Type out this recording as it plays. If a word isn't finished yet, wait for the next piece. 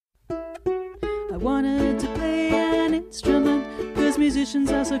wanted to play an instrument, 'cause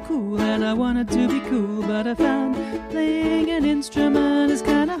musicians are so cool, and I wanted to be cool, but I found playing an instrument is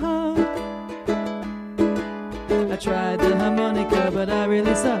kinda hard. I tried the harmonica, but I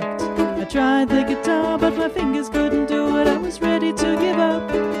really sucked. I tried the guitar, but my fingers couldn't do it. I was ready to give up.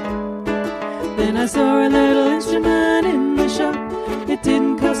 Then I saw a little instrument in the shop. It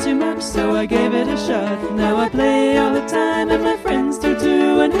didn't cost too much, so I gave it a shot. Now I play all the time, and my friends do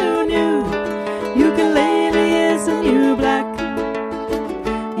too. And who knew? Ukulele is the new black.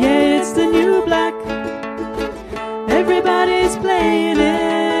 Yeah, it's the new black. Everybody's playing it,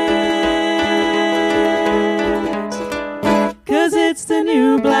 'cause it's the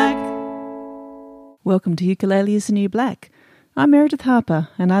new black. Welcome to Ukulele is the New Black. I'm Meredith Harper,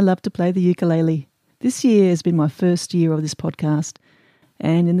 and I love to play the ukulele. This year has been my first year of this podcast,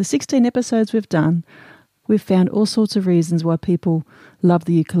 and in the 16 episodes we've done, we've found all sorts of reasons why people love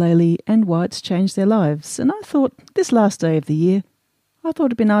the ukulele and why it's changed their lives. And I thought, this last day of the year, I thought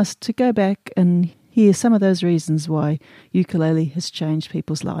it'd be nice to go back and hear some of those reasons why ukulele has changed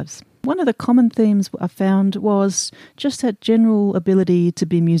people's lives. One of the common themes I found was just that general ability to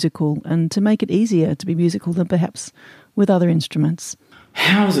be musical and to make it easier to be musical than perhaps with other instruments.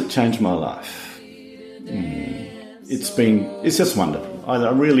 How has it changed my life? It's just wonderful. I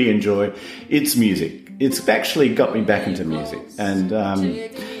really enjoy its music. It's actually got me back into music, and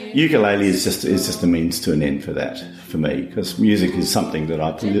ukulele is just a means to an end for me, because music is something that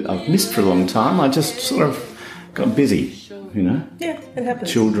I've missed for a long time. I just sort of got busy, you know. Yeah, it happens.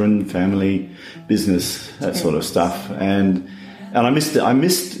 Children, family, business, that sort of stuff, and I missed it. I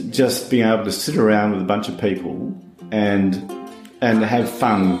missed just being able to sit around with a bunch of people and have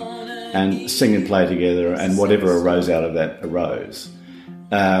fun and sing and play together, and whatever arose out of that arose.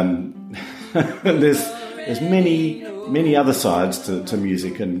 There's many other sides to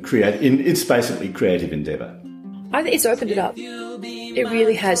music and it's basically creative endeavour. I think it's opened it up. It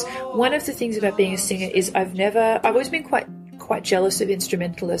really has. One of the things about being a singer is I've always been quite jealous of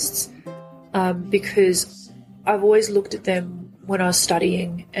instrumentalists, because I've always looked at them when I was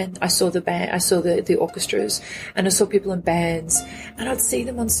studying, and I saw the orchestras, and I saw people in bands, and I'd see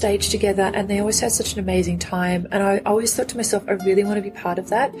them on stage together, and they always had such an amazing time, and I always thought to myself, I really want to be part of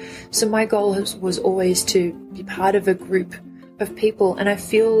that. So my goal was always to be part of a group of people, and I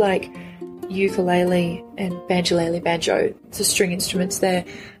feel like ukulele and banjo, the string instruments there,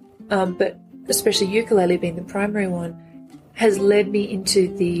 but especially ukulele being the primary one, has led me into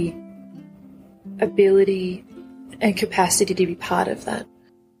the ability and capacity to be part of that.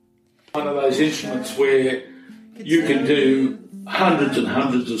 One of those instruments where you can do hundreds and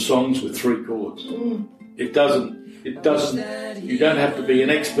hundreds of songs with 3 chords. It doesn't, you don't have to be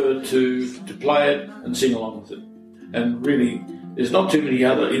an expert to play it and sing along with it. And really, there's not too many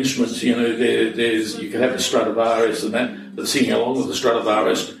other instruments, you know, you can have a Stradivarius and that, but singing along with the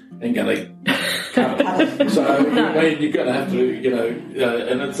Stradivarius ain't going to come. So, you're going to have to, you know,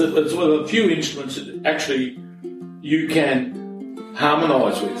 and it's one of the few instruments that actually you can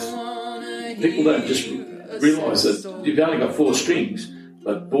harmonise with. People don't just realise that you've only got 4 strings,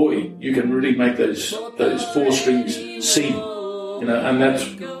 but boy, you can really make those 4 strings sing, you know, and that's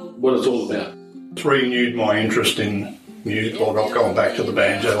what it's all about. It's renewed my interest in music. I've gone back to the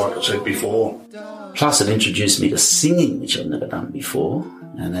banjo, like I said before. Plus, it introduced me to singing, which I've never done before.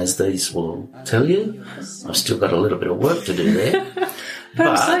 And as these will tell you, I've still got a little bit of work to do there. But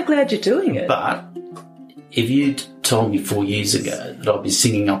I'm so glad you're doing it. But if you'd told me 4 years ago that I'd be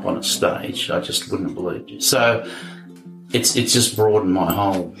singing up on a stage, I just wouldn't have believed you. So it's just broadened my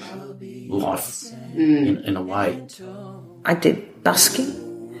whole life in a way. I did busking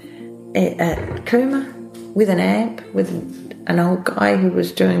at Cooma with an amp, with an old guy who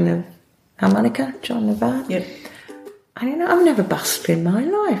was doing the harmonica, John Navarre. Yep. I don't know, I've never busked in my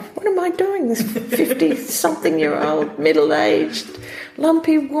life. What am I doing? This 50-something-year-old, middle-aged,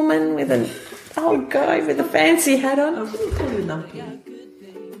 lumpy woman with an old guy with a fancy hat on. I wouldn't call you lumpy.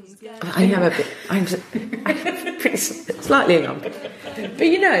 I am a bit. I'm pretty slightly lumpy. But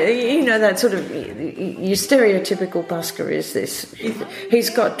you know that sort of your stereotypical busker is this. He's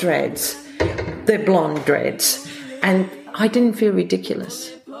got dreads. They're blonde dreads, and I didn't feel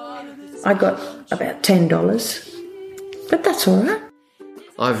ridiculous. I got about $10, but that's all right.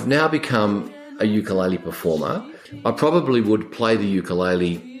 I've now become a ukulele performer. I probably would play the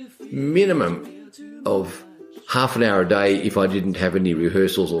ukulele minimum of half an hour a day if I didn't have any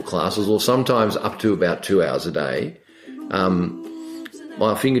rehearsals or classes, or sometimes up to about 2 hours a day.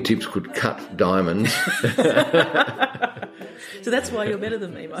 My fingertips could cut diamonds. So that's why you're better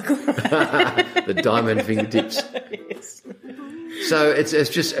than me, Michael. The diamond fingertips. Yes. So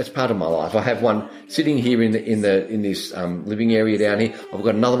it's part of my life. I have one sitting here in this living area down here. I've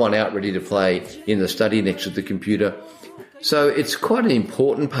got another one out ready to play in the study next to the computer. So it's quite an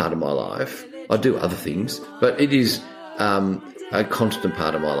important part of my life. I do other things, but it is a constant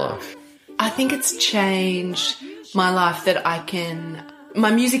part of my life. I think it's changed my life that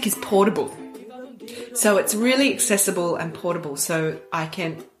my music is portable. So it's really accessible and portable. So I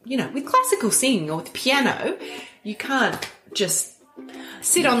can, with classical singing or with piano, you can't just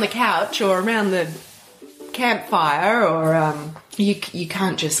sit on the couch or around the campfire or you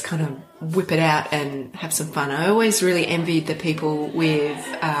can't just kind of whip it out and have some fun. I always really envied the people with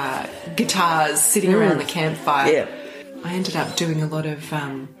guitars sitting around the campfire. Yeah. I ended up doing a lot of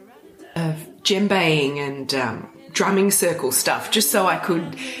djembeing and drumming circle stuff just so I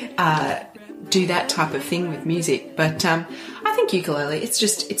could do that type of thing with music. But I think ukulele, it's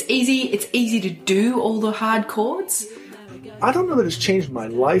easy to do all the hard chords. I don't know that it's changed my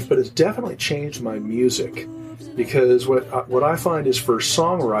life, but it's definitely changed my music, because what I find is for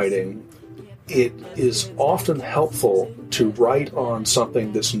songwriting, it is often helpful to write on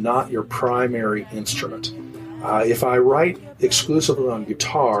something that's not your primary instrument. If I write exclusively on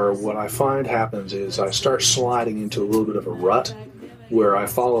guitar, what I find happens is I start sliding into a little bit of a rut where I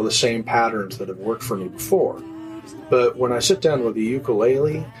follow the same patterns that have worked for me before. But when I sit down with the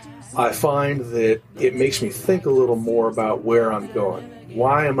ukulele, I find that it makes me think a little more about where I'm going.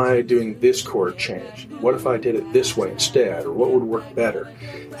 Why am I doing this chord change? What if I did it this way instead? Or what would work better?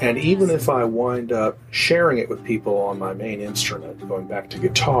 And even if I wind up sharing it with people on my main instrument, going back to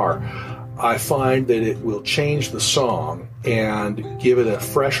guitar, I find that it will change the song and give it a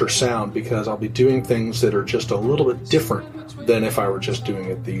fresher sound, because I'll be doing things that are just a little bit different than if I were just doing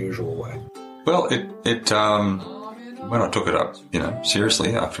it the usual way. Well, when I took it up,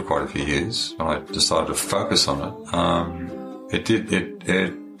 seriously after quite a few years, when I decided to focus on it,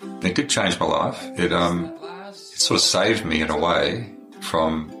 it did change my life. It sort of saved me in a way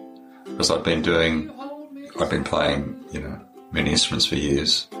because I've been playing, many instruments for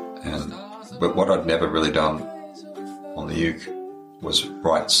years, but what I'd never really done on the uke was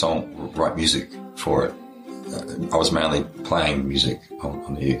write music for it. I was mainly playing music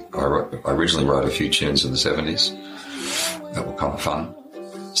on the uke. I originally wrote a few tunes in the 70s that were kind of fun.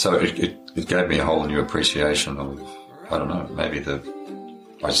 So it gave me a whole new appreciation of, I don't know, maybe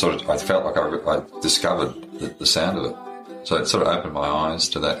I felt like I discovered the sound of it. So it sort of opened my eyes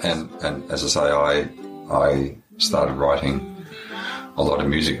to that. And as I say, I started writing a lot of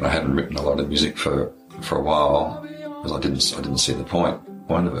music, and I hadn't written a lot of music for a while because I didn't see the point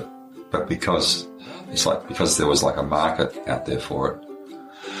of it. But because there was like a market out there for it,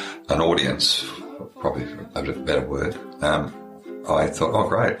 an audience, probably a better word, I thought, oh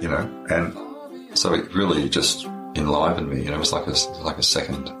great, and so it really just enlivened me. It was like a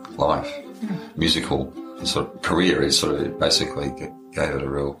second life, musical sort of career. It sort of basically gave it a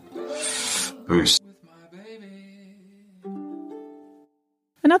real boost.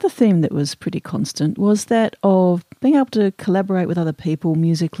 Another theme that was pretty constant was that of being able to collaborate with other people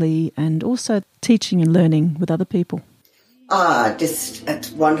musically and also teaching and learning with other people.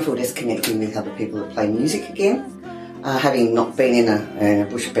 It's wonderful just connecting with other people that play music again, having not been in a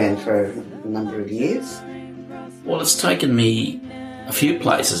bush band for a number of years. Well, it's taken me a few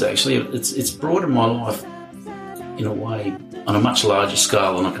places actually. It's broadened my life in a way on a much larger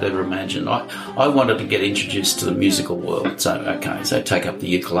scale than I could ever imagine. I wanted to get introduced to the musical world, so take up the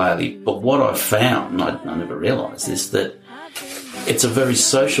ukulele. But what I found, and I never realised this, that it's a very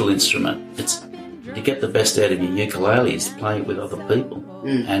social instrument. To get the best out of your ukulele is to play it with other people.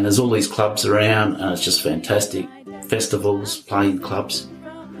 And there's all these clubs around, and it's just fantastic. Festivals, playing clubs.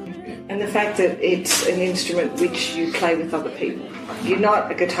 And the fact that it's an instrument which you play with other people. You're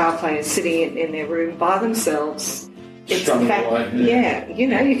not a guitar player sitting in their room by themselves. It's in fact,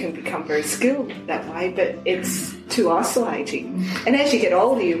 you can become very skilled that way, but it's too isolating. And as you get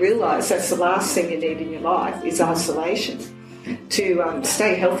older, you realise that's the last thing you need in your life is isolation. To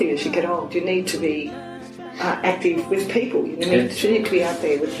stay healthy as you get old, you need to be active with people. You need to be out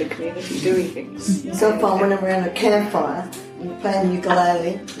there with the community doing things. So far, when I'm around a campfire and playing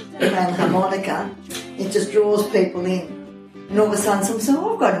ukulele, playing harmonica, it just draws people in. And all of a sudden, someone says,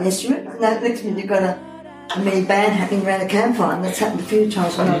 I've got an instrument. And next minute, you've got a mini band happening around a campfire. And that's happened a few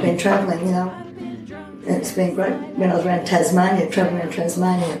times when I've been travelling, And it's been great. When I was around Tasmania, travelling around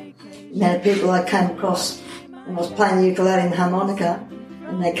Tasmania, the people I came across when I was playing the ukulele and the harmonica,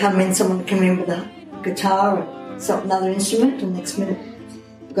 and they come in, someone would come in with a guitar or another instrument, and next minute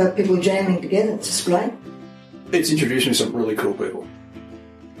you've got people jamming together. It's just great. It's introduced me to some really cool people.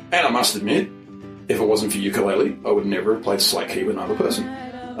 And I must admit, if it wasn't for ukulele, I would never have played slate key with another person.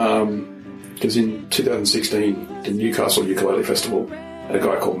 Because in 2016, the Newcastle Ukulele Festival had a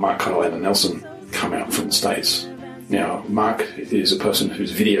guy called Mark Catalana Nelson come out from the States. Now, Mark is a person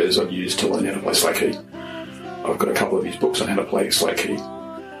whose videos I've used to learn how to play slate key. I've got a couple of his books on how to play slate key.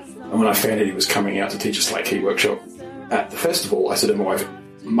 And when I found out he was coming out to teach a slate key workshop at the festival, I said to my wife,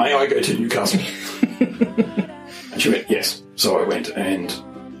 "May I go to Newcastle?" And she went, "Yes." So I went, and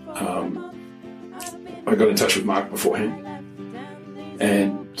I got in touch with Mark beforehand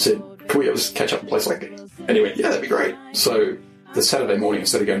and said, "Can we just catch up and play slate key?" And he went, "Yeah, that'd be great." So the Saturday morning,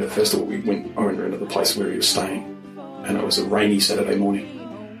 instead of going to the festival, I went into the place where he was staying, and it was a rainy Saturday morning.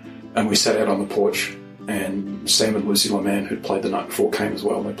 And we sat out on the porch, and Sam and Lucy LeMan, who'd played the night before, came as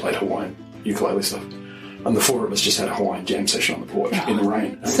well. They played Hawaiian ukulele stuff. And the four of us just had a Hawaiian jam session on the porch in the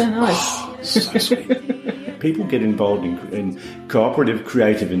rain. So nice. Oh, so sweet. People get involved in cooperative,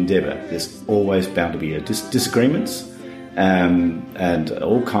 creative endeavour. There's always bound to be disagreements and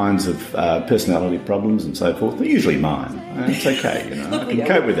all kinds of personality problems and so forth. They're usually mine. It's okay, you know. Look, I can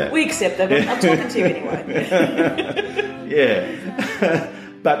cope with that. We accept that. I'm talking to you anyway. Yeah.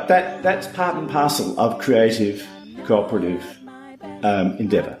 But that's part and parcel of creative, cooperative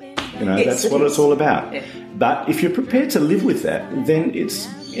endeavour. You know, Yes, that's what it's all about. Yeah. But if you're prepared to live with that, then it's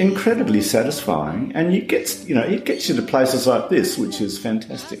incredibly satisfying, and it gets you to places like this, which is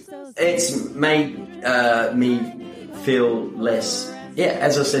fantastic. It's made me feel less. Yeah,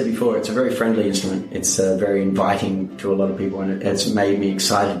 as I said before, it's a very friendly instrument. It's very inviting to a lot of people, and it's made me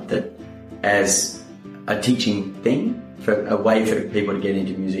excited that as a teaching thing, for a way for people to get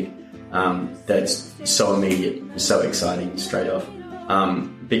into music, that's so immediate, so exciting straight off,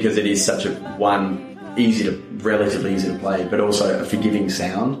 because it is such a relatively easy to play, but also a forgiving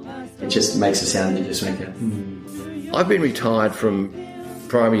sound. It just makes a sound that just makes it. I've been retired from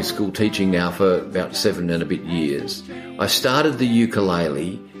primary school teaching now for about 7 and a bit years. I started the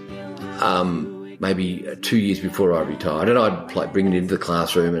ukulele maybe 2 years before I retired, and I'd bring it into the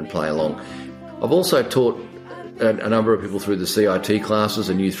classroom and play along. I've also taught a number of people through the CIT classes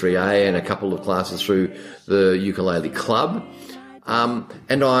and U3A, and a couple of classes through the Ukulele Club.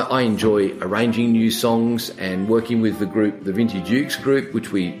 And I enjoy arranging new songs and working with the group, the Vintage Ukes group,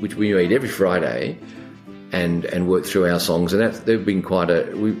 which we meet every Friday, and work through our songs. And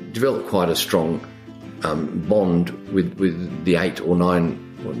we've developed quite a strong bond with the 8 or 9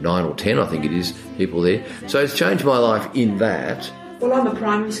 or 10, I think it is, people there. So it's changed my life in that. Well, I'm a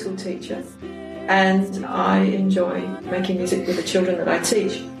primary school teacher, and I enjoy making music with the children that I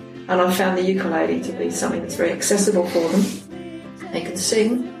teach. And I've found the ukulele to be something that's very accessible for them. They can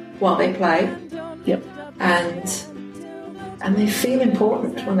sing while they play. Yep. And they feel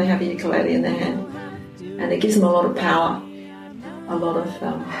important when they have a ukulele in their hand. And it gives them a lot of power, a lot of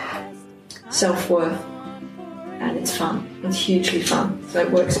self-worth, and it's fun. It's hugely fun. So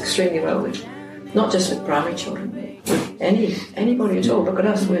it works extremely well with, not just with primary children, with anybody at all. Look at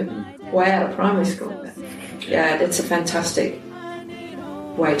us, we're way out of primary school. But yeah, it's a fantastic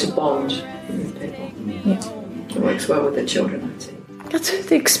way to bond with people. Yeah. It works well with the children, I think. That's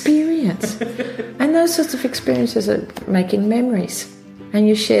the experience. And those sorts of experiences are making memories. And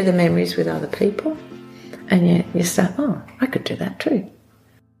you share the memories with other people. And you start, I could do that too.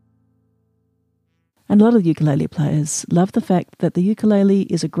 And a lot of ukulele players love the fact that the ukulele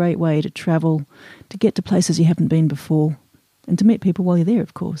is a great way to travel, to get to places you haven't been before, and to meet people while you're there,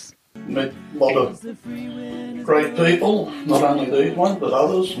 of course. Met a lot of great people, not only these ones, but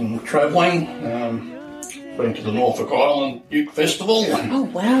others, and travelling. Been to the Norfolk Island Uke Festival. Oh,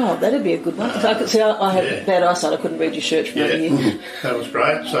 wow, that'd be a good one. I had bad eyesight, I couldn't read your shirt from over you. That was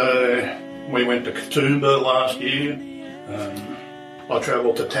great. So we went to Katoomba last year. I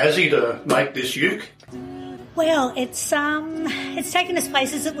travelled to Tassie to make this uke. Well, it's taken us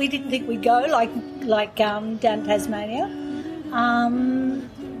places that we didn't think we'd go, like down Tasmania.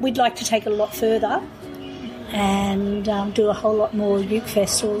 We'd like to take it a lot further and do a whole lot more uke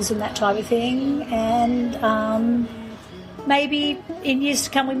festivals and that type of thing. And maybe in years to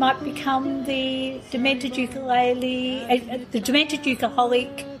come we might become the demented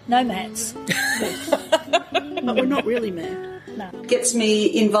ukuleholic nomads. But we're not really mad. No. Gets me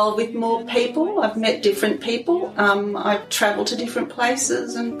involved with more people. I've met different people. I've travelled to different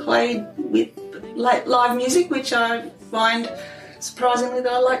places and played with live music, which I find surprisingly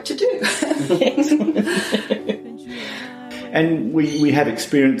that I like to do. And we have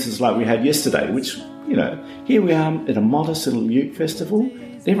experiences like we had yesterday, which, here we are at a modest little uke festival.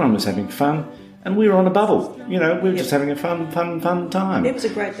 Everyone was having fun, and we were on a bubble. We were just having a fun time. It was a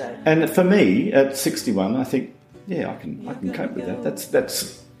great day. And for me, at 61, I think, I can cope with that.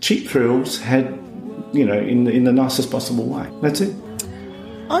 That's Cheap Thrills had in the nicest possible way. That's it.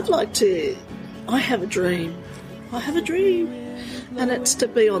 I'd like to. I have a dream. And it's to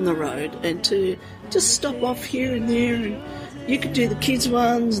be on the road and to just stop off here and there, and you could do the kids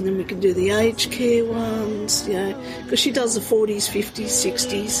ones and then we could do the aged care ones, because she does the 40s, 50s,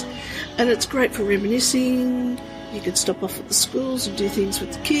 60s, and it's great for reminiscing. You could stop off at the schools and do things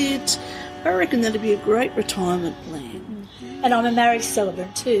with the kids. I reckon that'd be a great retirement plan. And I'm a marriage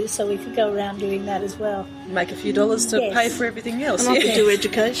celebrant too, so we could go around doing that as well. Make a few dollars to pay for everything else. And I could do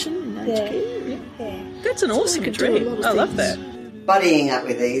education and aged care. Yeah. That's an awesome dream. I love that. Buddying up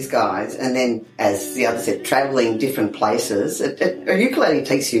with these guys, and then, as the other said, travelling different places. A ukulele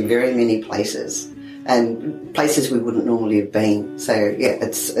takes you very many places, and places we wouldn't normally have been. So yeah,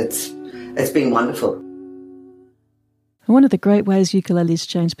 it's been wonderful. One of the great ways ukuleles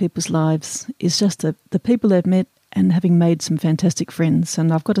change people's lives is just the people they've met and having made some fantastic friends.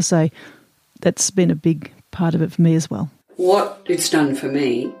 And I've got to say, that's been a big part of it for me as well. What it's done for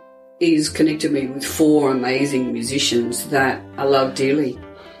me is connected me with 4 amazing musicians that I love dearly.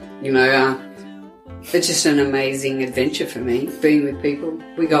 It's just an amazing adventure for me, being with people.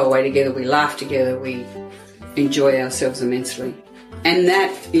 We go away together, we laugh together, we enjoy ourselves immensely. And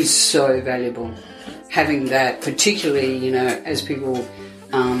that is so valuable, having that, particularly, as people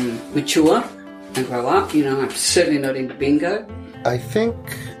mature and grow up. I'm certainly not into bingo. I think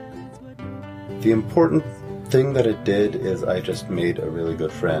the important thing that it did is I just made a really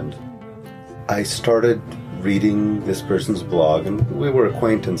good friend. I started reading this person's blog, and we were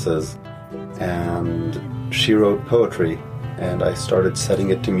acquaintances, and she wrote poetry, and I started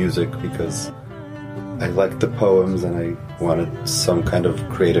setting it to music because I liked the poems and I wanted some kind of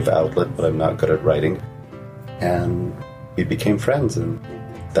creative outlet, but I'm not good at writing. And we became friends, and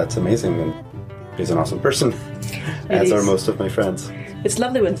that's amazing, and she's an awesome person, as are most of my friends. It's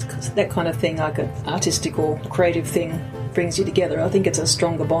lovely when that kind of thing, like an artistic or creative thing, brings you together. I think it's a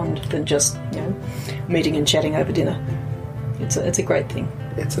stronger bond than just meeting and chatting over dinner. It's a great thing.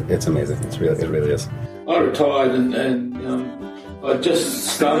 It's amazing. It really is. I retired and I just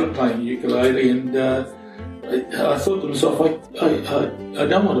started playing ukulele, and I thought to myself, I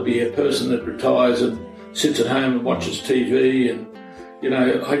don't want to be a person that retires and sits at home and watches TV, and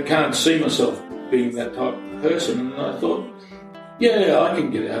I can't see myself being that type of person. And I thought, yeah, I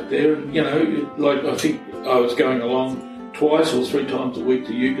can get out there, and I think I was going along 2 or 3 times a week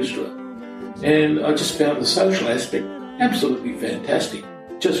to Ukestra, and I just found the social aspect absolutely fantastic.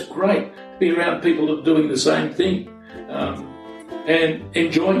 Just great to be around people that are doing the same thing and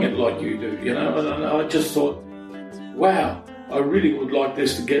enjoying it like you do, And I just thought, wow, I really would like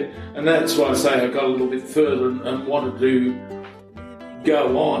this to get, and that's why I say I got a little bit further and wanted to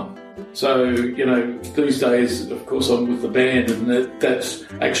go on. So, these days, of course, I'm with the band, and that's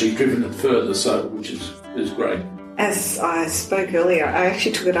actually driven it further, so which is great. As I spoke earlier, I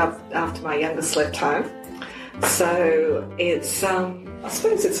actually took it up after my youngest left home. So it's, I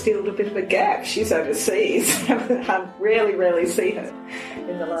suppose it's filled a bit of a gap. She's overseas. I rarely see her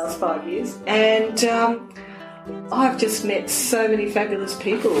in the last 5 years. And I've just met so many fabulous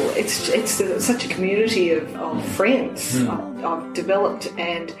people. It's such a community of friends I've developed,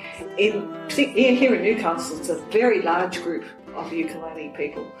 and here in Newcastle it's a very large group of ukulele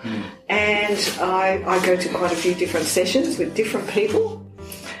people, and I go to quite a few different sessions with different people,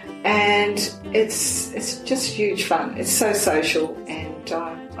 and it's just huge fun. It's so social, and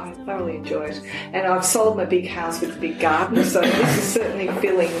I thoroughly enjoy it. And I've sold my big house with a big garden, so this is certainly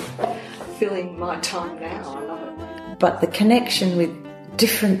filling my time now. I love it. But the connection with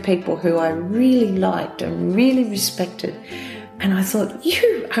different people who I really liked and really respected, and I thought,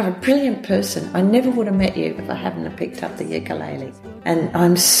 you are a brilliant person. I never would have met you if I hadn't have picked up the ukulele. And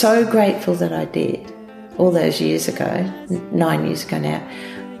I'm so grateful that I did all those years ago, 9 years ago now.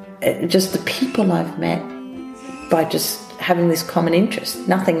 Just the people I've met by just having this common interest,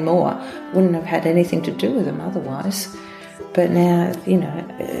 nothing more. Wouldn't have had anything to do with them otherwise. But now,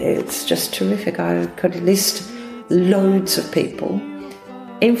 it's just terrific. I could list loads of people,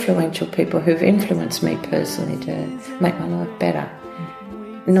 influential people who've influenced me personally to make my life better.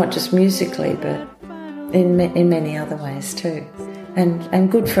 Not just musically, but in many other ways too.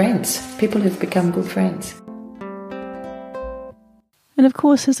 And good friends, people who've become good friends. And of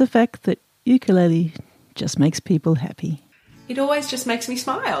course there's the fact that ukulele just makes people happy. It always just makes me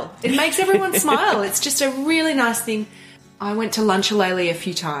smile. It makes everyone smile. It's just a really nice thing. I went to Lunchalele a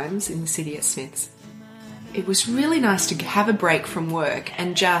few times in the city at Smith's. It was really nice to have a break from work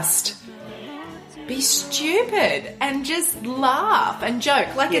and just be stupid and just laugh and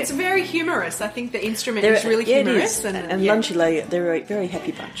joke. Like, it's very humorous. I think the instrument is really humorous. It is. And Lunchy, they're a very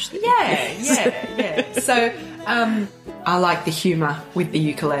happy bunch. Yeah. So I like the humour with the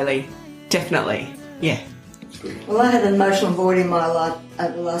ukulele. Definitely. Yeah. Well, I had an emotional void in my life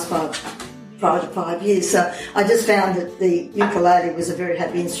over the last 5 years, so I just found that the ukulele was a very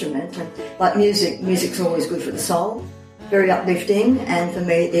happy instrument. And like music's always good for the soul, very uplifting, and for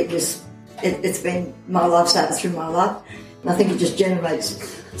me it's been my lifestyle through my life, and I think it just generates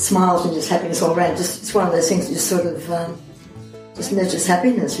smiles and just happiness all around. It's one of those things that just sort of just nurtures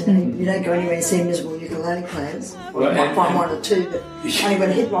happiness. You know, you don't go anywhere and see miserable ukulele players. You might find one or two, but only when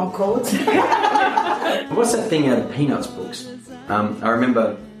to hit wrong chords. What's that thing out of Peanuts books? I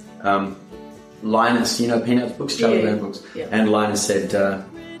remember Linus, you know Peanuts books, Charlie Brown books, and Linus said,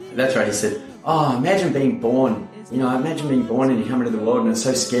 that's right, he said, oh, imagine being born, and you come into the world and it's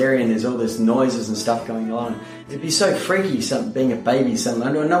so scary and there's all this noises and stuff going on. It'd be so freaky, being a baby.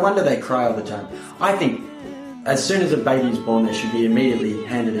 No wonder they cry all the time. I think as soon as a baby is born, they should be immediately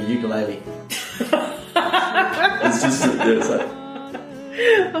handed a ukulele. It's just,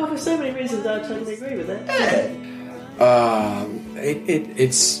 for so many reasons, I totally agree with that.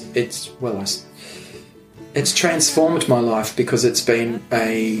 It's transformed my life because it's been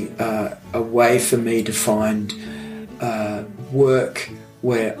a way for me to find work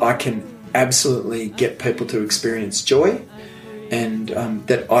where I can absolutely get people to experience joy, and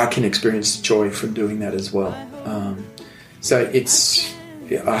that I can experience joy from doing that as well. So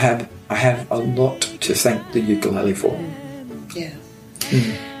I have a lot to thank the ukulele for. Yeah.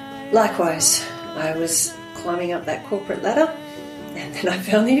 Likewise, I was climbing up that corporate ladder, and then I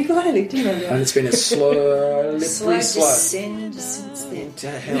found the ukulele, didn't I? And it's been a slow descent since then.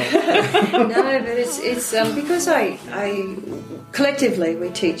 No, but it's because I collectively we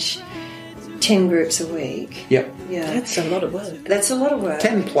teach 10 groups a week. Yep. Yeah, that's a lot of work.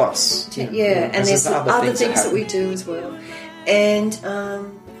 10 plus. And there's other things that we do as well, and.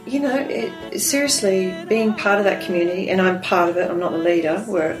 Seriously, being part of that community, and I'm part of it, I'm not the leader,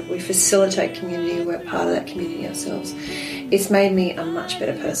 where we facilitate community, we're part of that community ourselves, it's made me a much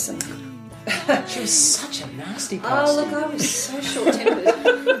better person. She was such a nasty person. Oh, look, I was so short-tempered.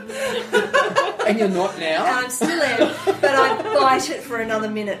 And you're not now? I'm still am, but I bite it for another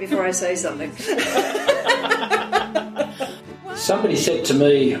minute before I say something. Somebody said to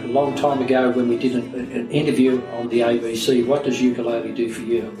me a long time ago when we did an interview on the ABC, what does ukulele do for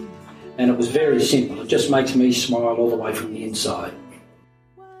you? And it was very simple. It just makes me smile all the way from the inside.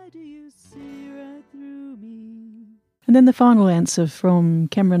 And then the final answer from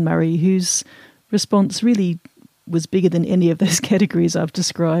Cameron Murray, whose response really was bigger than any of those categories I've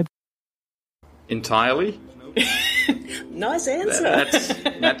described. Entirely. Nice answer.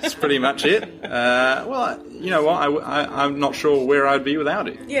 That's pretty much it. Well, you know what? I'm not sure where I'd be without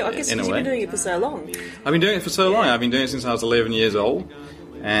it. Yeah, I guess because you've been doing it for so long. I've been doing it for so long. I've been doing it since I was 11 years old.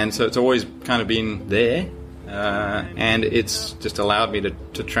 And so it's always kind of been there. And it's just allowed me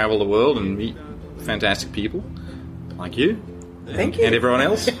to travel the world and meet fantastic people like you. Thank you. And everyone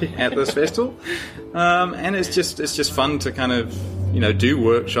else at this festival. And it's just fun to kind of, do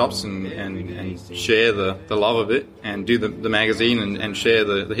workshops and share the love of it, and do the magazine and share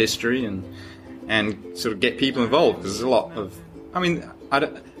the history and sort of get people involved, because there's a lot of, I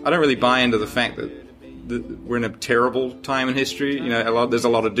don't really buy into the fact that we're in a terrible time in history. There's a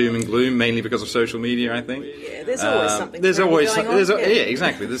lot of doom and gloom, mainly because of social media, I think. Yeah, there's always something. Yeah,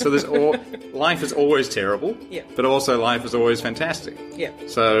 exactly. So life is always terrible, but also life is always fantastic. Yeah.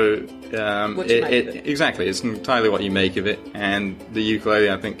 So exactly, it's entirely what you make of it, and the ukulele,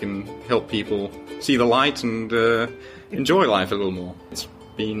 I think, can help people see the light and enjoy life a little more. It's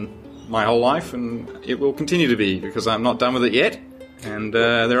been my whole life, and it will continue to be, because I'm not done with it yet. And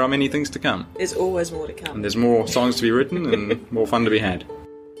there are many things to come. There's always more to come. And there's more songs to be written and more fun to be had.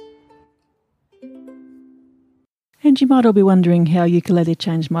 And you might all be wondering how ukulele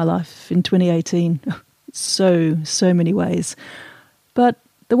changed my life in 2018. So many ways. But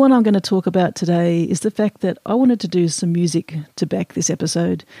the one I'm going to talk about today is the fact that I wanted to do some music to back this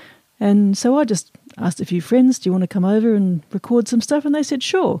episode. And so I just asked a few friends, do you want to come over and record some stuff? And they said,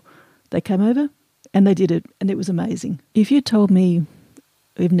 sure. They came over. And they did it, and it was amazing. If you told me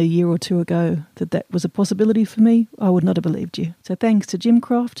even a year or two ago that was a possibility for me, I would not have believed you. So thanks to Jim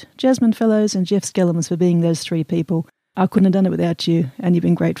Croft, Jasmine Fellows and Jeff Skellums for being those three people. I couldn't have done it without you, and you've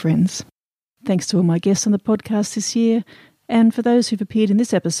been great friends. Thanks to all my guests on the podcast this year, and for those who've appeared in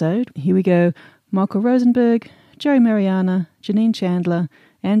this episode, here we go. Michael Rosenberg, Joey Mariana, Janine Chandler,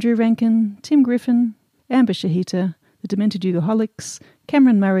 Andrew Rankin, Tim Griffin, Amber Shahita, the Demented Yugaholics,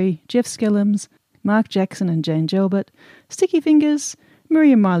 Cameron Murray, Jeff Skellums, Mark Jackson and Jane Gelbert, Sticky Fingers,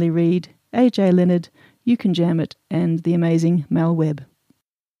 Miriam Miley Reid, AJ Leonard, You Can Jam It, and the amazing Mel Webb.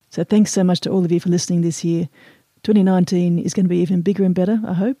 So thanks so much to all of you for listening this year. 2019 is going to be even bigger and better,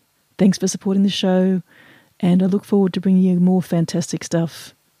 I hope. Thanks for supporting the show, and I look forward to bringing you more fantastic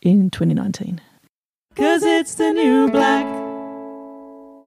stuff in 2019. 'Cause it's the new black.